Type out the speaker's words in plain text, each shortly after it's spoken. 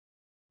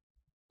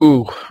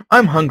Ooh,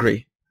 I'm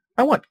hungry.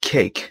 I want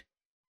cake.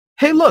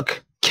 Hey,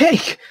 look!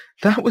 Cake!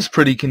 That was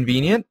pretty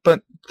convenient,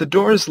 but the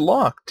door is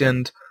locked,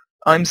 and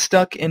I'm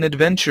stuck in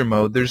adventure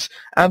mode. There's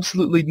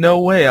absolutely no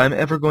way I'm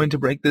ever going to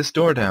break this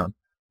door down.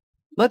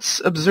 Let's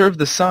observe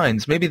the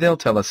signs. Maybe they'll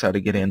tell us how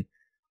to get in.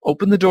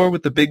 Open the door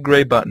with the big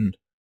gray button.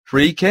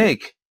 Free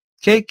cake.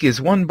 Cake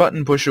is one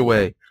button push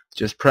away.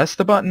 Just press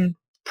the button,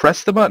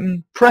 press the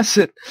button, press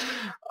it.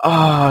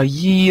 Ah,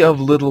 ye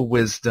of little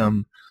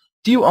wisdom.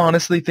 Do you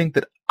honestly think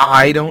that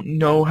I don't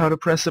know how to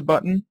press a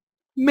button?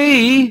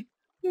 Me?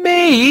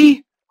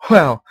 Me?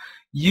 Well,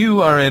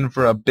 you are in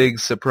for a big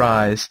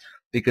surprise,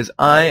 because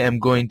I am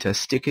going to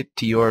stick it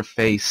to your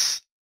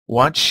face.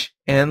 Watch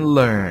and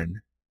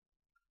learn.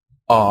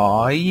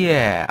 Aw,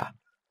 yeah.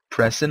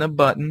 Pressing a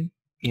button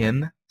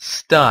in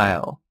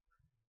style.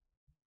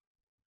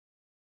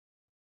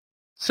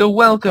 So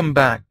welcome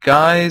back,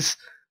 guys.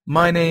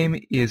 My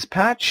name is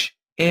Patch,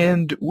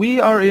 and we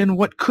are in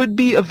what could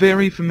be a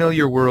very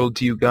familiar world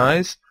to you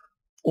guys,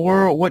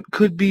 or what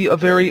could be a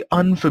very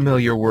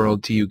unfamiliar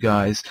world to you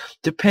guys,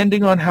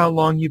 depending on how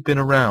long you've been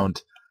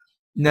around.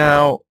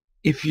 Now,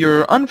 if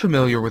you're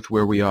unfamiliar with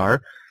where we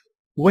are,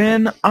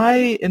 when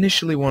I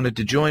initially wanted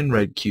to join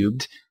Red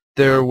Cubed,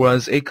 there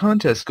was a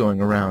contest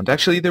going around.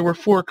 Actually, there were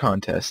 4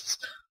 contests.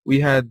 We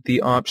had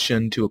the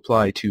option to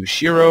apply to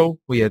Shiro,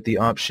 we had the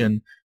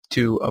option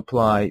to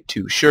apply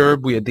to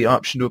Sherb, we had the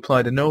option to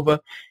apply to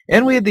Nova,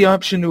 and we had the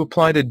option to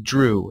apply to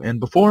Drew. And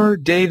before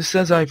Dave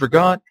says I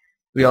forgot,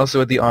 we also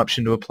had the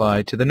option to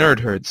apply to the Nerd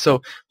Herd.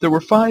 So there were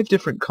 5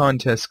 different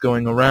contests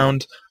going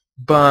around,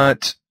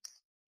 but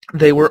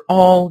they were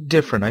all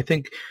different. I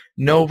think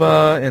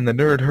Nova and the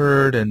Nerd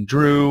Herd and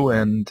Drew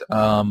and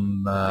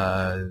I'm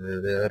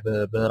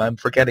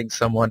forgetting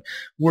someone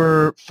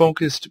were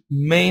focused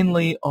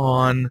mainly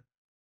on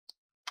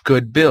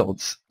good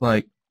builds,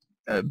 like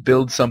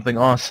build something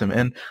awesome.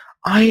 And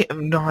I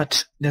am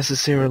not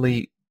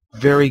necessarily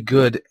very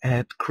good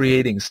at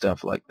creating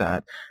stuff like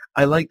that.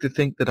 I like to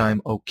think that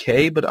I'm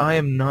okay, but I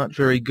am not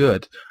very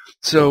good.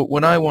 So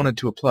when I wanted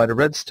to apply to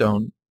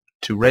Redstone,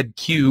 to Red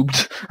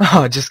Cubed,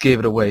 I just gave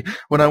it away.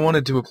 When I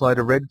wanted to apply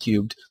to Red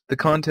Cubed, the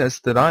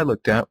contest that I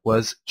looked at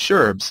was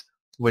Sherb's,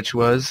 which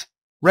was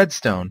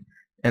Redstone.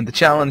 And the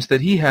challenge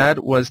that he had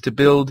was to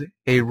build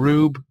a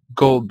Rube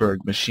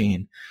Goldberg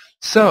machine.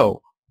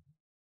 So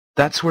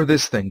that's where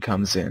this thing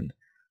comes in.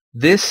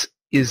 This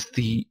is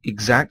the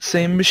exact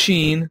same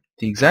machine,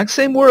 the exact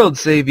same world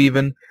save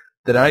even,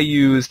 that I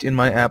used in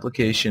my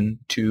application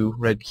to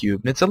Red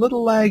Cube. And it's a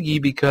little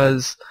laggy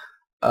because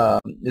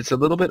it's a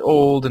little bit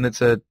old and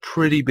it's a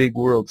pretty big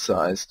world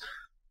size.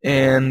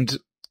 And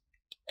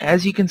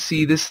as you can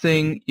see, this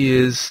thing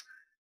is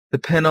the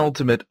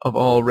penultimate of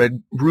all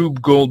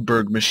Rube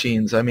Goldberg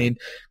machines. I mean,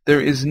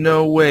 there is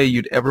no way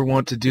you'd ever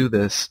want to do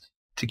this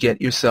to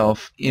get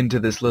yourself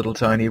into this little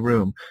tiny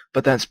room.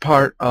 But that's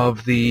part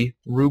of the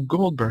Rube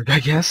Goldberg,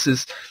 I guess,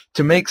 is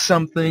to make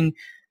something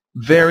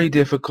very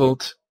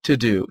difficult to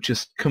do.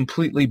 Just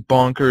completely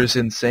bonkers,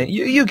 insane.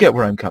 You get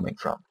where I'm coming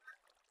from.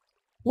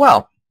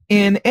 Well,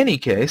 in any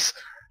case,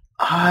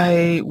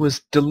 I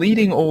was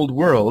deleting old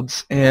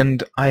worlds,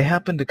 and I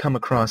happened to come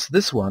across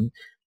this one,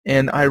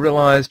 and I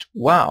realized,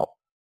 wow,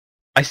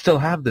 I still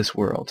have this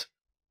world.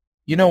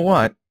 You know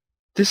what?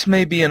 This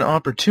may be an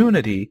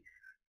opportunity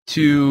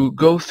to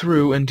go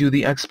through and do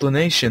the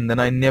explanation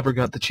that I never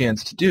got the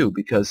chance to do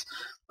because,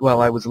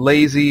 well, I was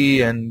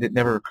lazy and it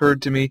never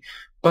occurred to me.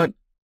 But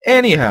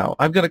anyhow,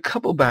 I've got a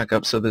couple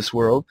backups of this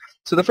world.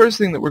 So the first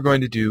thing that we're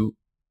going to do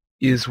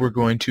is we're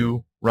going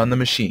to run the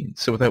machine.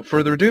 So without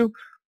further ado,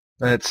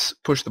 let's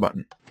push the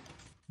button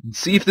and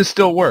see if this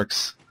still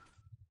works,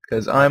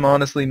 because I'm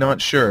honestly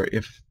not sure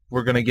if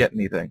we're going to get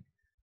anything.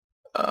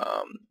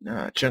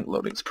 Chunk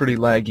loading's pretty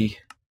laggy.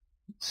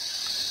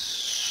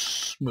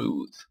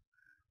 Smooth.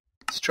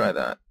 Let's try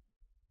that.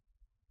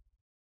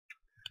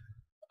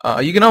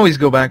 You can always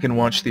go back and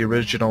watch the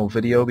original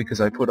video because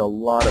I put a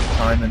lot of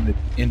time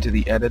into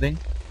the editing.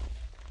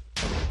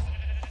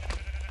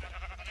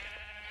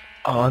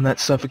 And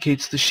that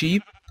suffocates the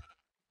sheep.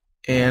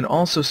 And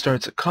also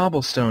starts a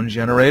cobblestone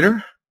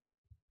generator.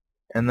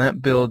 And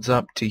that builds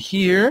up to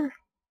here.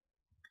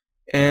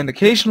 And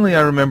occasionally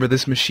I remember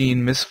this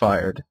machine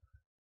misfired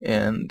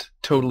and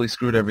totally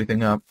screwed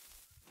everything up.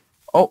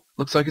 Oh,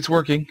 looks like it's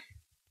working.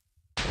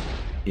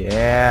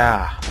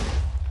 Yeah.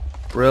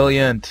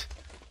 Brilliant.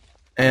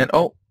 And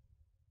oh,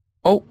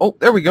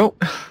 there we go.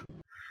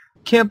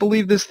 Can't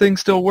believe this thing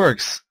still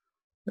works.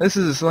 This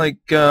is like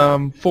 4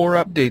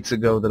 updates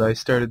ago that I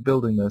started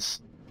building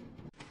this.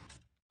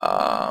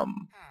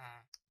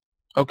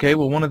 Okay,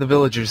 well, one of the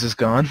villagers is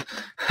gone.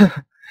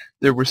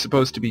 There were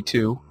supposed to be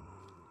 2.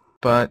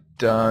 But,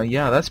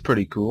 yeah, that's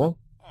pretty cool.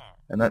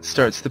 And that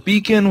starts the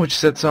beacon, which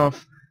sets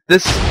off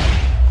this...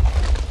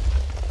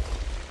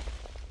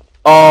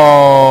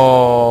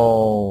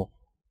 Oh!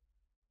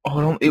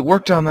 Oh, it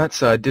worked on that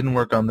side, didn't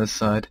work on this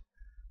side.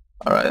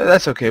 Alright,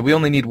 that's okay. We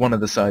only need one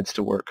of the sides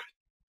to work.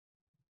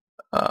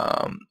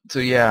 So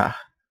yeah,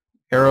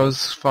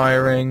 arrows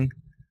firing,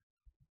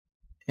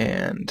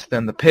 and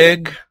then the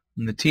pig.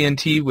 and the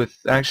TNT with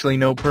actually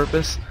no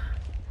purpose,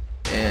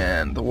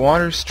 and the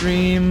water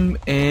stream,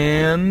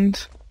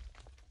 and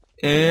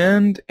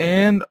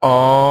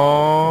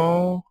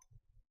all.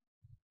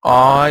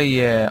 Ah,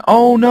 yeah.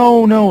 Oh,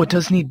 no, it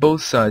does need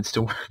both sides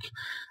to work.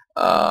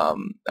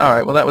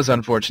 Alright, well that was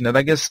unfortunate.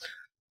 I guess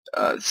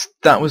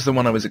that was the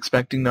one I was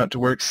expecting not to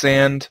work.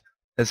 Sand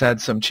has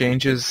had some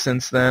changes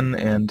since then,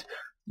 and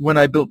when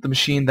I built the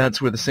machine,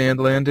 that's where the sand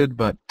landed,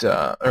 but,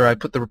 or I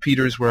put the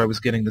repeaters where I was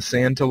getting the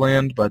sand to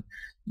land, but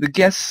I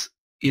guess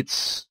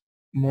it's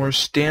more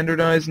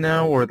standardized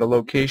now, or the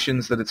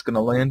locations that it's going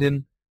to land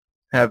in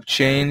have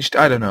changed.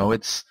 I don't know.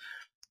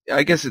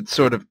 I guess it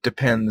sort of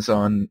depends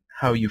on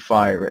how you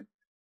fire it.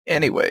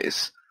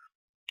 Anyways,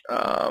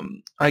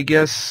 I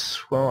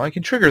guess, well, I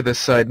can trigger this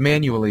side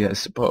manually, I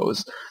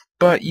suppose,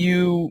 but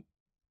you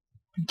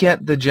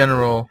get the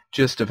general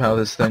gist of how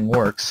this thing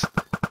works.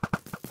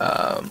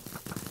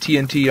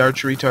 TNT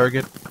archery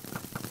target,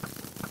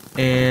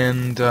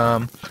 and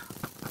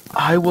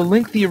I will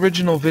link the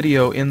original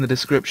video in the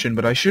description,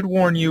 but I should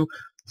warn you,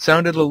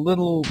 sounded a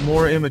little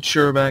more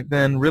immature back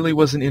then, really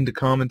wasn't into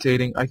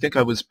commentating. I think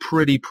I was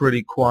pretty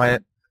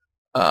quiet,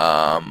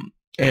 and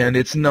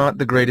it's not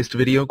the greatest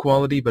video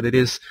quality, but it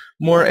is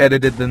more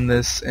edited than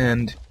this,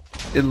 and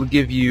it'll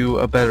give you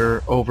a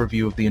better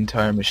overview of the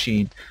entire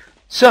machine.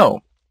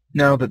 So,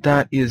 now that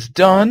that is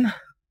done,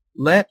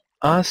 let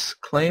us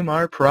claim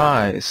our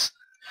prize.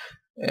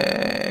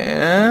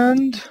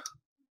 And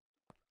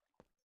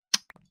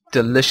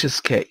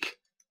delicious cake.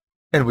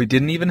 And we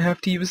didn't even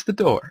have to use the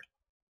door.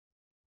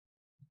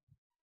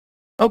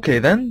 Okay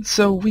then,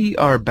 so we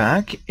are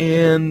back,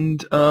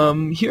 and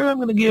here I'm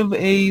going to give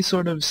a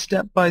sort of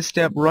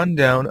step-by-step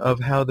rundown of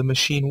how the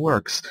machine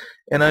works.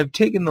 And I've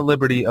taken the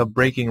liberty of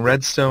breaking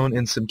redstone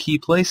in some key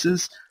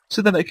places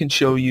so that I can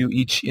show you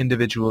each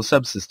individual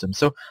subsystem.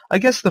 So I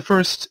guess the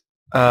first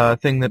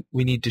thing that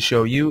we need to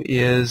show you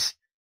is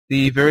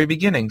the very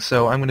beginning.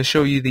 So I'm going to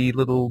show you the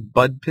little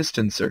bud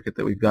piston circuit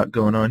that we've got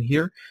going on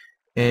here,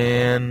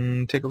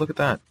 and take a look at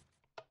that.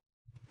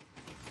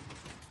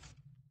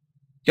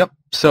 Yep,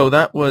 so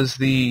that was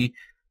the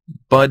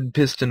bud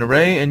piston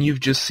array, and you've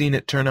just seen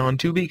it turn on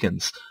 2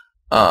 beacons.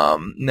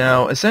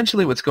 Now,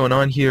 essentially what's going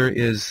on here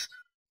is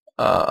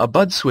a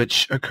bud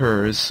switch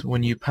occurs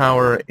when you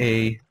power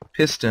a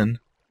piston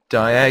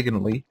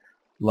diagonally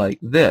like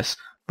this,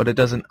 but it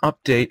doesn't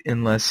update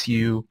unless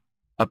you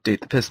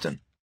update the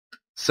piston.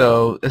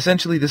 So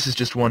essentially this is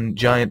just one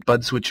giant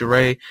bud switch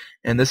array,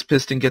 and this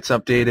piston gets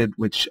updated,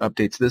 which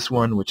updates this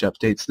one, which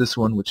updates this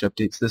one, which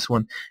updates this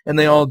one, and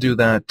they all do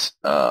that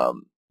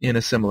in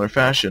a similar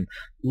fashion.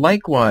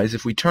 Likewise,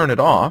 if we turn it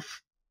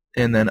off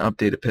and then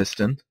update a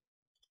piston,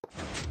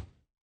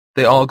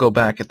 they all go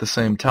back at the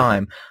same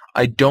time.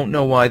 I don't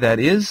know why that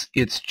is,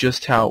 it's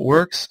just how it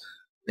works,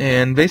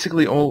 and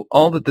basically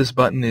all that this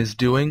button is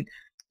doing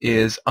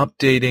is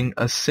updating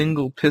a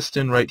single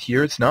piston right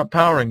here. It's not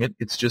powering it,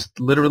 it's just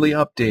literally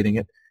updating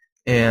it,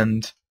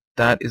 and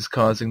that is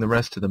causing the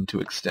rest of them to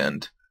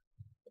extend.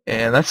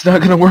 And that's not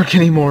going to work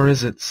anymore,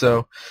 is it?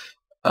 So,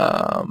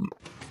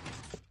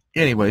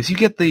 anyways, you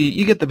get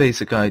the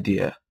basic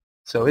idea.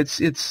 So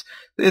it's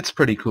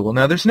pretty cool.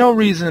 Now, there's no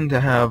reason to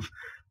have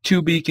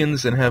 2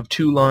 beacons and have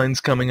 2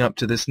 lines coming up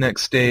to this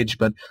next stage,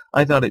 but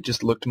I thought it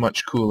just looked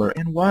much cooler.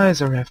 And why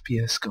is our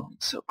FPS going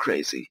so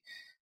crazy?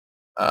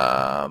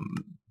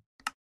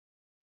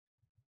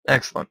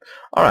 Excellent.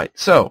 Alright,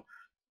 so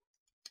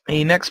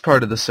a next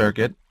part of the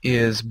circuit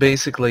is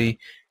basically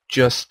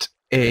just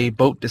a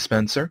boat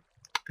dispenser.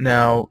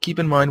 Now, keep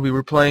in mind we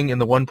were playing in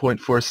the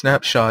 1.4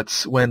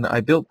 snapshots when I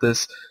built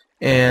this,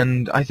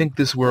 and I think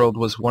this world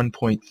was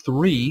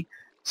 1.3,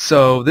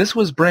 so this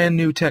was brand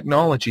new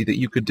technology that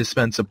you could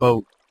dispense a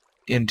boat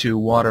into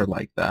water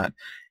like that.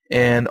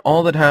 And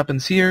all that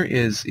happens here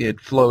is it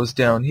flows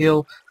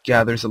downhill,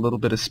 gathers a little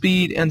bit of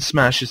speed, and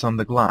smashes on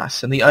the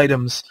glass, and the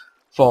items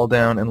fall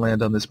down and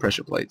land on this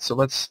pressure plate. So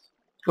let's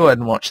go ahead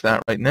and watch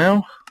that right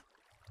now.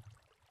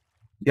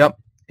 Yep,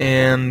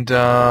 and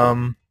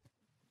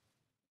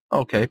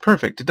okay,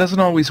 perfect. It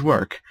doesn't always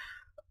work,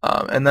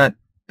 and that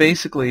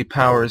basically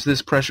powers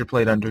this pressure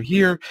plate under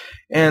here,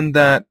 and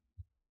that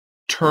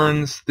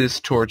turns this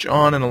torch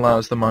on and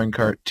allows the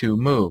minecart to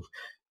move.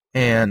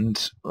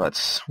 And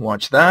let's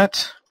watch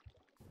that.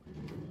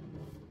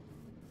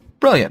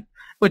 Brilliant.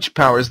 Which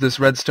powers this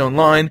redstone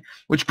line,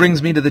 which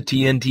brings me to the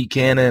TNT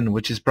cannon,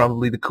 which is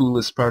probably the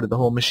coolest part of the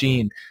whole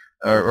machine,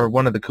 or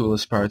one of the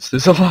coolest parts.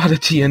 There's a lot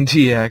of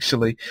TNT,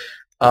 actually.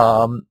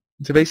 So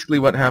basically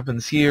what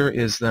happens here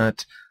is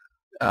that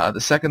the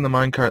second the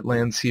minecart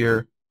lands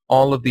here,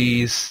 all of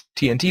these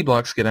TNT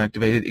blocks get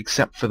activated,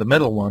 except for the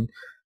middle one,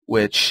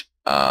 which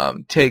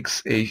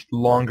takes a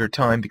longer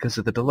time because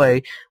of the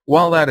delay.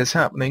 While that is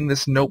happening,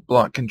 this note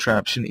block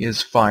contraption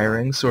is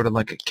firing, sort of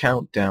like a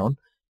countdown.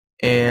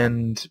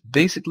 And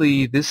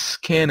basically this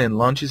cannon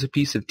launches a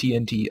piece of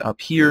TNT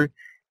up here,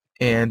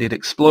 and it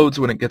explodes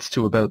when it gets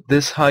to about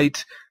this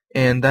height,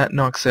 and that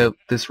knocks out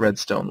this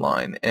redstone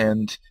line.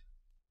 And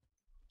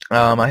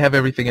I have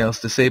everything else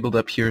disabled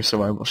up here,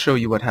 so I will show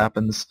you what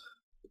happens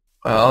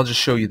I'll just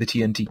show you the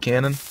TNT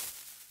cannon.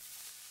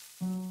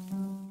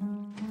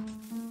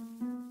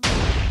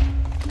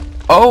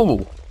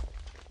 Oh!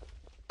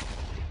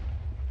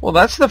 Well,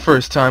 that's the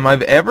first time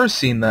I've ever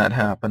seen that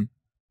happen.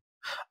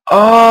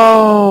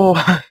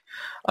 Oh!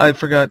 I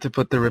forgot to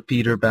put the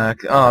repeater back.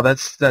 Oh,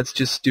 that's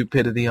just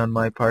stupidity on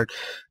my part.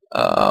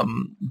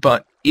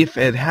 But if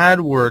it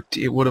had worked,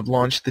 it would have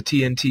launched the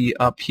TNT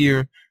up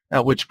here,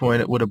 at which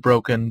point it would have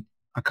broken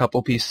a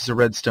couple pieces of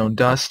redstone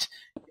dust,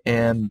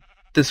 and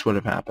this would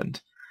have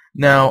happened.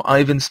 Now,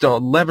 I've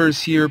installed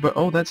levers here, but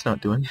oh, that's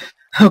not doing it.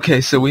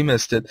 Okay, so we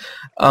missed it.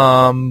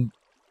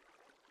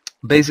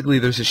 Basically,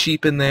 there's a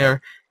sheep in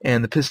there,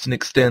 and the piston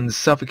extends,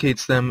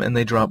 suffocates them, and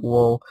they drop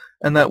wool,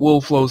 and that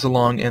wool flows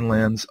along and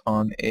lands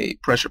on a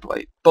pressure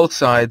plate. Both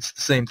sides,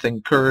 the same thing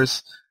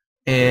occurs,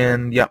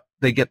 and yeah,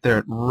 they get there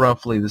at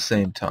roughly the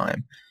same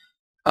time.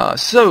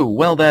 So,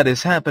 while that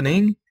is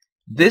happening,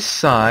 this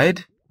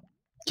side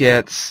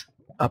gets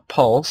a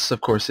pulse.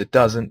 Of course it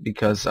doesn't,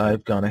 because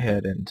I've gone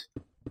ahead and...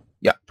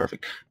 yeah,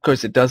 perfect. Of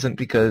course it doesn't,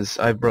 because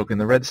I've broken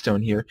the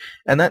redstone here,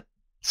 and that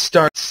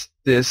starts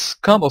this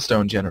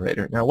cobblestone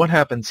generator. Now what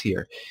happens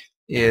here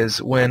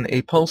is when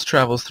a pulse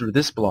travels through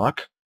this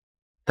block,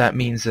 that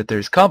means that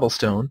there's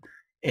cobblestone,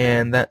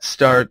 and that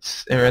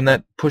starts, and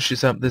that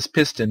pushes up this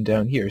piston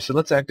down here. So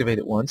let's activate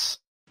it once.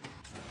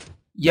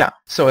 Yeah,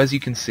 so as you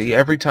can see,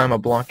 every time a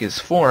block is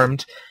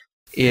formed,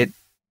 it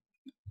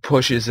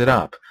pushes it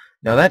up.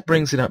 Now that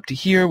brings it up to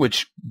here,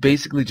 which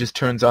basically just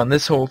turns on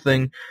this whole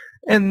thing,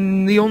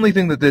 and the only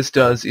thing that this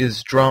does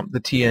is drop the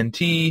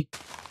TNT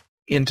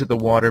into the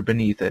water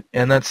beneath it.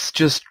 And that's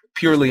just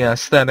purely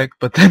aesthetic,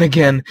 but then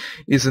again,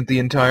 isn't the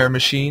entire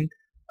machine.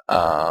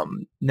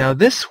 Now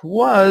this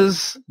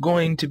was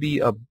going to be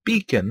a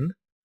beacon,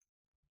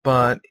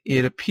 but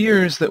it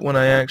appears that when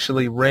I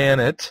actually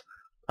ran it,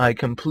 I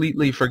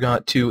completely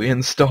forgot to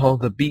install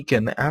the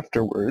beacon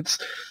afterwards.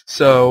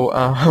 So,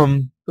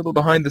 little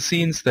behind the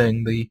scenes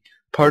thing, the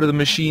part of the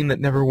machine that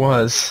never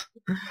was.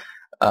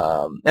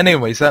 And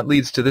anyways, that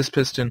leads to this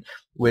piston,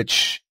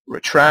 which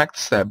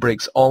retracts. That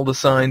breaks all the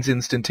signs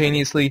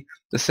instantaneously.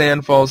 The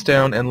sand falls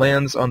down and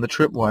lands on the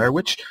tripwire,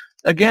 which,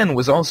 again,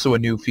 was also a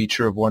new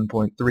feature of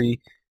 1.3.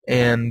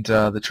 And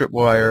the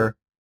tripwire,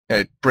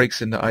 it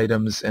breaks into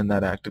items, and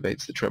that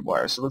activates the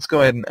tripwire. So let's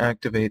go ahead and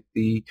activate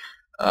the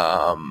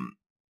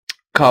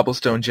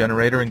cobblestone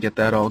generator and get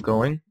that all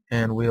going.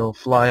 And we'll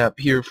fly up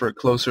here for a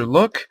closer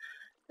look.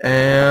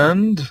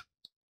 And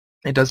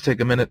it does take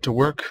a minute to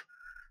work.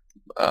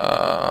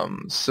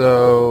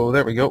 So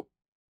there we go.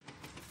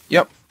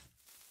 Yep.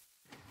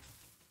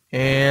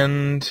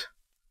 And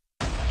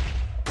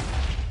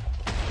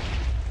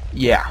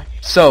yeah,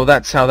 so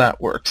that's how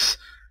that works.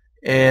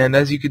 And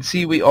as you can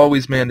see, we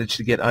always manage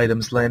to get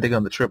items landing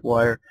on the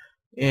tripwire.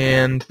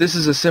 And this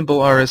is a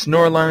simple RS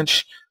NOR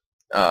latch.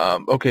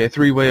 Okay, a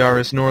three-way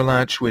RS NOR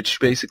latch, which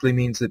basically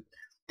means that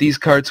these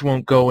carts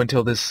won't go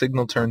until this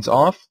signal turns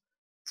off.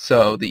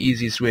 So the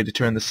easiest way to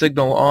turn the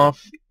signal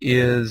off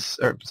is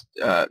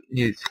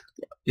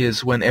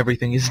when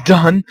everything is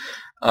done,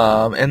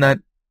 and that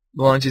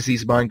launches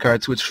these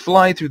minecarts, which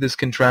fly through this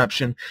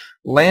contraption,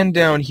 land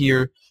down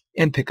here,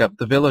 and pick up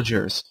the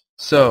villagers.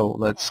 So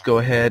let's go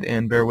ahead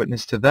and bear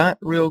witness to that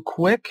real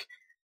quick,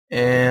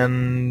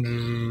 and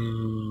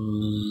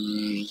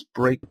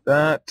break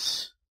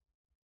that.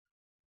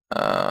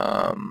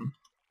 I'm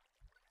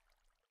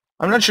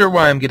not sure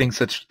why I'm getting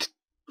such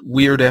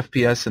weird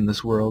FPS in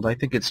this world. I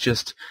think it's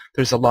just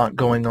there's a lot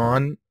going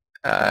on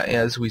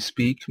as we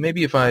speak.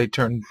 Maybe if I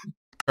turn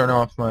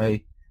off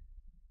my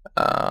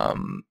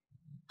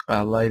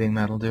lighting,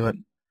 that'll do it.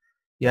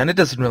 Yeah, and it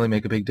doesn't really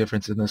make a big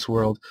difference in this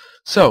world.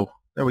 So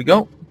there we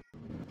go.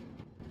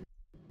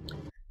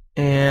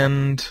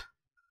 And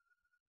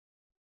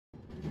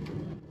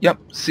yep,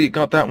 see, it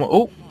got that one.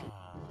 Oh,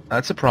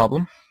 that's a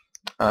problem.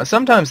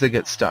 Sometimes they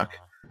get stuck.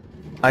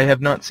 I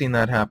have not seen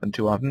that happen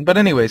too often. But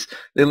anyways,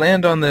 they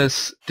land on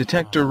this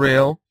detector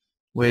rail,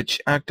 which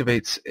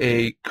activates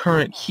a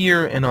current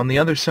here, and on the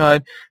other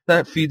side,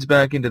 that feeds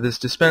back into this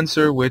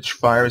dispenser, which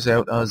fires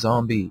out a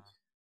zombie.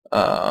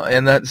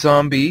 And that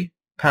zombie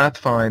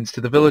pathfinds to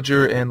the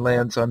villager and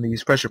lands on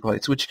these pressure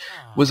plates, which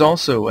was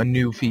also a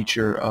new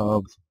feature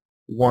of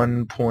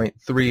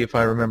 1.3, if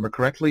I remember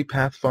correctly,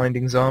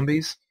 pathfinding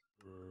zombies.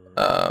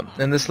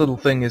 And this little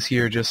thing is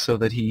here just so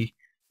that he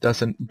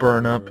doesn't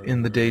burn up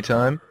in the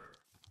daytime.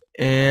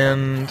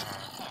 And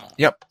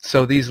yep,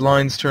 so these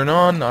lines turn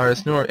on,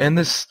 RS NOR, and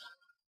this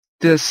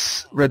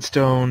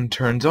redstone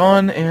turns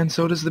on, and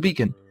so does the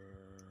beacon.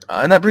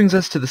 And that brings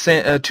us to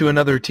the to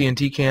another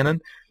TNT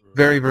cannon.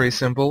 Very, very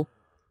simple.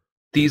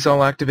 These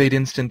all activate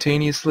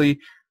instantaneously,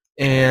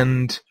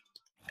 and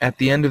at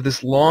the end of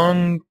this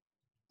long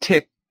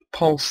tick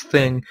pulse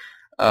thing,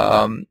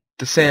 the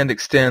sand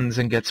extends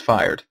and gets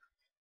fired.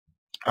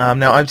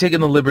 Now I've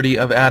taken the liberty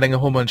of adding a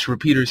whole bunch of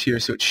repeaters here,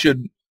 so it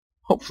should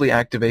hopefully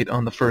activate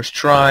on the first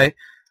try.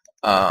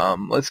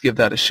 Let's give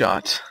that a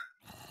shot.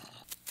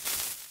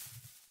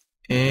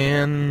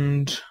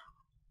 And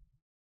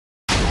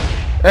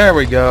there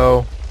we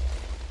go.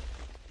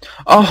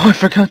 Oh, I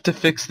forgot to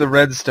fix the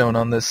redstone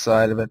on this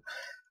side of it.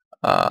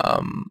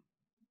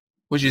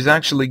 Which is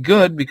actually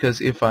good,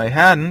 because if I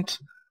hadn't,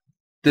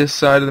 this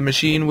side of the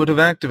machine would have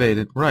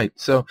activated. Right,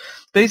 so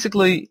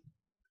basically,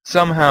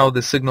 somehow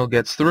the signal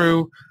gets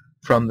through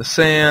from the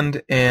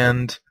sand,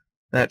 and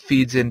that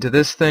feeds into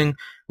this thing,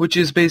 which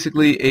is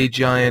basically a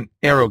giant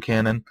arrow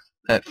cannon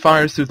that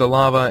fires through the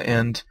lava,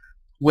 and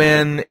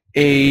when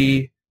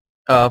a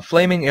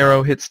flaming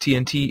arrow hits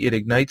TNT, it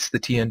ignites the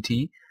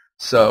TNT.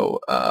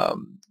 So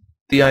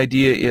the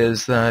idea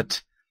is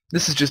that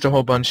this is just a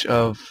whole bunch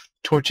of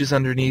torches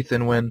underneath,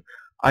 and when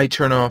I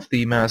turn off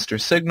the master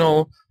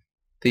signal,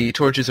 the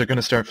torches are going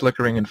to start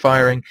flickering and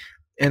firing,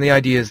 and the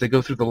idea is they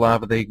go through the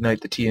lava, they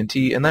ignite the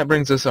TNT, and that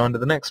brings us on to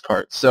the next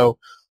part. So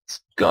let's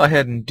go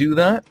ahead and do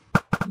that.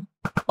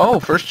 Oh,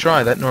 first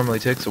try. That normally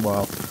takes a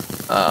while.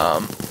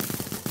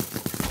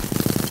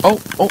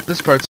 Oh,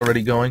 this part's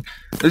already going.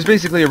 There's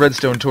basically a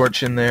redstone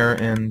torch in there,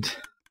 and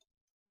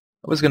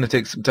I was going to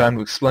take some time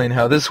to explain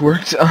how this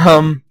worked.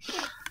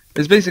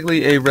 There's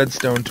basically a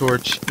redstone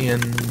torch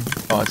in...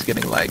 Oh, it's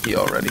getting laggy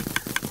already.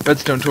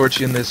 Redstone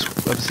torch in this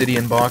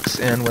obsidian box,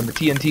 and when the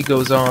TNT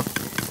goes off,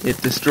 it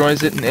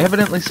destroys it, and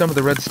evidently some of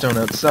the redstone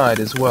outside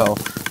as well.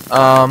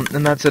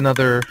 And that's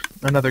another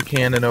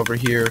cannon over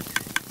here,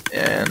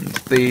 and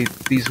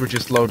these were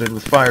just loaded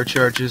with fire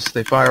charges.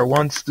 They fire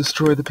once,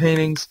 destroy the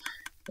paintings,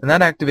 and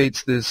that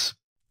activates this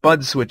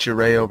bud switch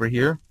array over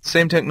here.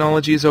 Same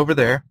technology as over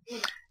there,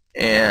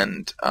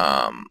 and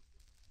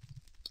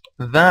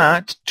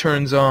that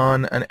turns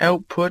on an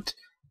output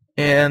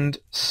and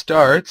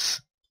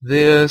starts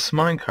this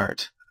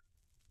minecart.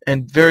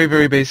 And very,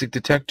 very basic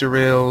detector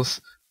rails,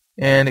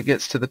 and it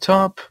gets to the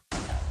top,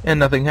 and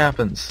nothing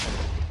happens,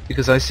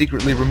 because I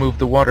secretly removed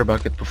the water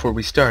bucket before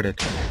we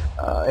started.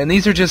 And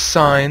these are just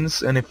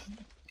signs, and if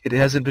it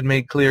hasn't been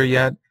made clear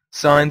yet,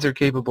 signs are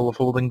capable of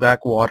holding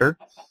back water.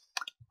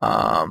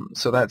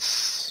 So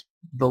that's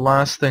the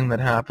last thing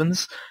that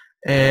happens.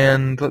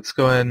 And let's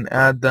go ahead and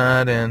add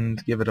that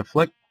and give it a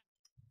flick.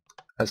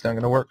 That's not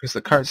going to work because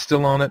the cart's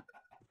still on it.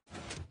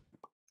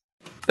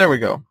 There we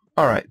go.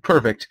 Alright,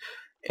 perfect.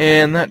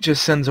 And that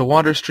just sends a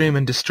water stream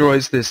and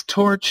destroys this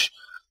torch,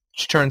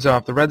 which turns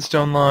off the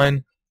redstone line.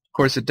 Of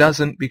course it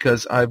doesn't,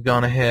 because I've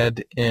gone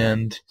ahead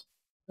and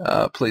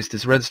placed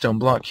this redstone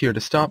block here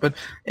to stop it.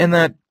 And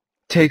that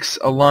takes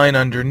a line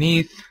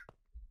underneath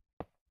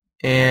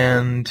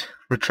and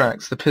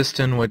retracts the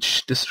piston,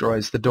 which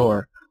destroys the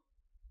door.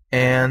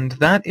 And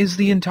that is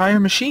the entire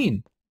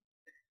machine.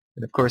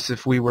 And of course,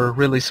 if we were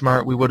really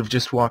smart, we would have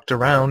just walked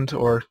around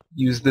or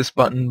used this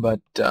button, but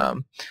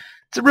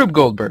it's a Rube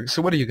Goldberg,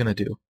 so what are you going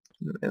to do?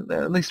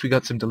 At least we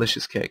got some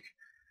delicious cake.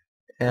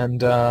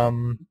 And a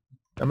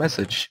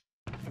message.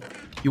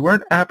 You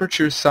weren't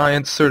Aperture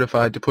Science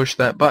certified to push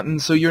that button,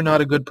 so you're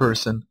not a good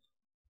person.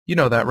 You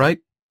know that, right?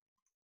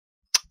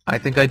 I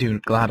think I do,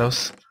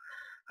 GLaDOS.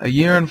 A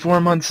year and 4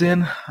 months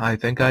in, I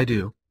think I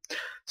do.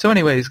 So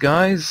anyways,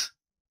 guys,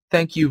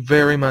 thank you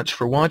very much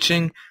for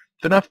watching.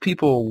 If enough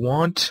people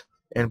want,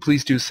 and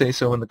please do say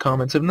so in the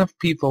comments, if enough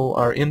people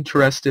are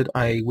interested,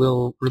 I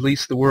will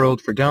release the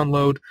world for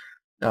download.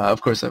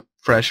 Of course, a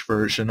fresh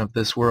version of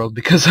this world,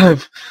 because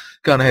I've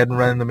gone ahead and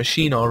run the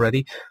machine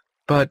already.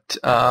 But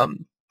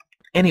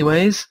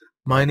anyways,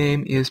 my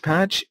name is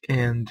Patch,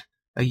 and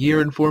a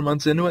year and 4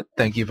 months into it,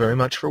 thank you very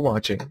much for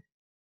watching.